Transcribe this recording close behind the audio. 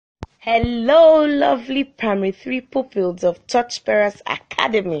Hello, lovely Primary 3 pupils of Touchbearers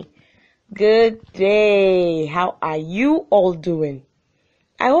Academy. Good day. How are you all doing?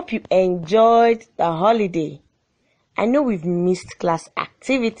 I hope you enjoyed the holiday. I know we've missed class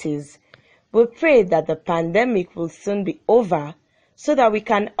activities. We pray that the pandemic will soon be over so that we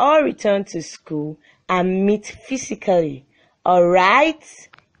can all return to school and meet physically. Alright?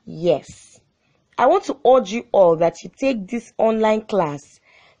 Yes. I want to urge you all that you take this online class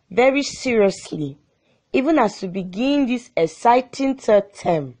very seriously, even as we begin this exciting third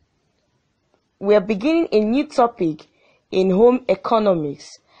term. We are beginning a new topic in home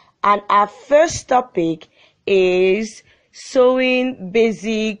economics, and our first topic is sewing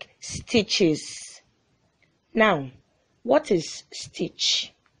basic stitches. Now, what is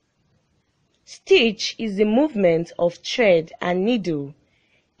stitch? Stitch is the movement of thread and needle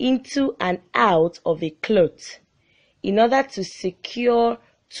into and out of a cloth in order to secure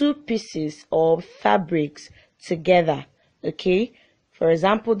two pieces of fabrics together. Okay, for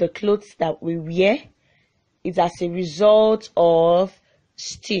example, the clothes that we wear is as a result of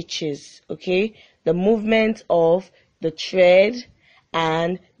stitches. Okay, the movement of the thread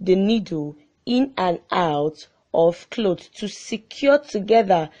and the needle in and out of clothes to secure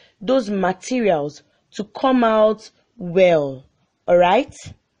together those materials to come out well. All right,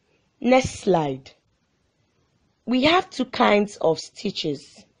 next slide. We have two kinds of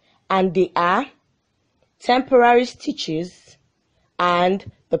stitches, and they are temporary stitches and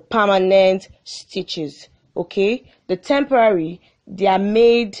the permanent stitches. Okay, the temporary, they are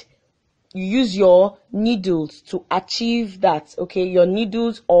made, you use your needles to achieve that. Okay, your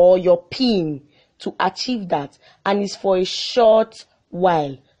needles or your pin to achieve that, and it's for a short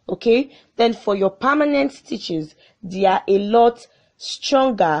while. Okay, then for your permanent stitches, they are a lot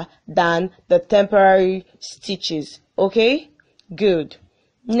stronger than the temporary stitches. Okay, good.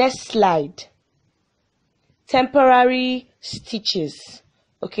 Next slide. Temporary stitches.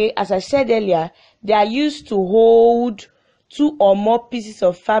 Okay, as I said earlier, they are used to hold two or more pieces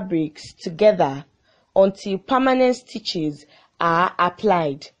of fabrics together until permanent stitches are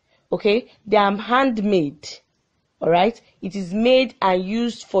applied. Okay, they are handmade. All right, it is made and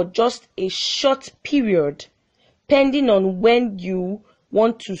used for just a short period, depending on when you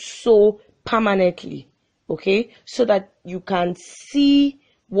want to sew permanently. Okay, so that you can see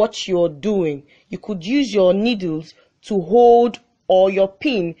what you're doing. You could use your needles to hold, or your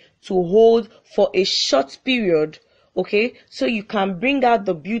pin to hold for a short period. Okay, so you can bring out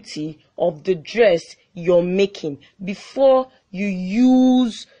the beauty of the dress you're making before you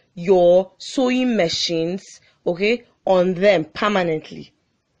use your sewing machines, okay, on them permanently.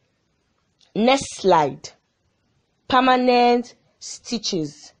 Next slide. Permanent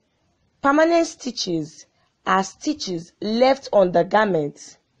stitches. Permanent stitches are stitches left on the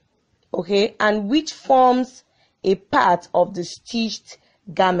garment, okay, and which forms a part of the stitched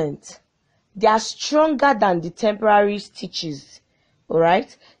garment. They are stronger than the temporary stitches. All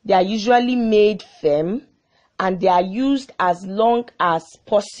right, they are usually made firm, and they are used as long as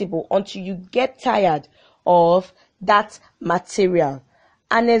possible until you get tired of that material.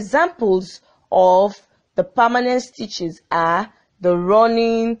 And examples of the permanent stitches are the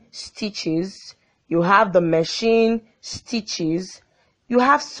running stitches, you have the machine stitches, you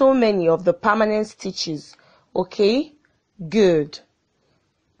have so many of the permanent stitches. Okay, good.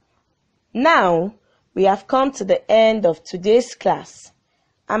 Now we have come to the end of today's class,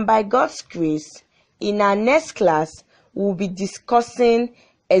 and by God's grace, in our next class we'll be discussing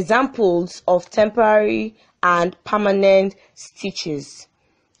examples of temporary and permanent stitches.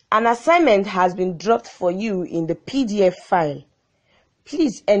 An assignment has been dropped for you in the PDF file.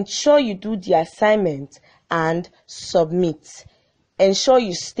 Please ensure you do the assignment and submit. Ensure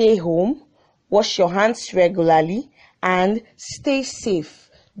you stay home, wash your hands regularly, and stay safe.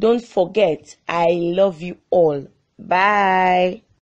 Don't forget, I love you all. Bye.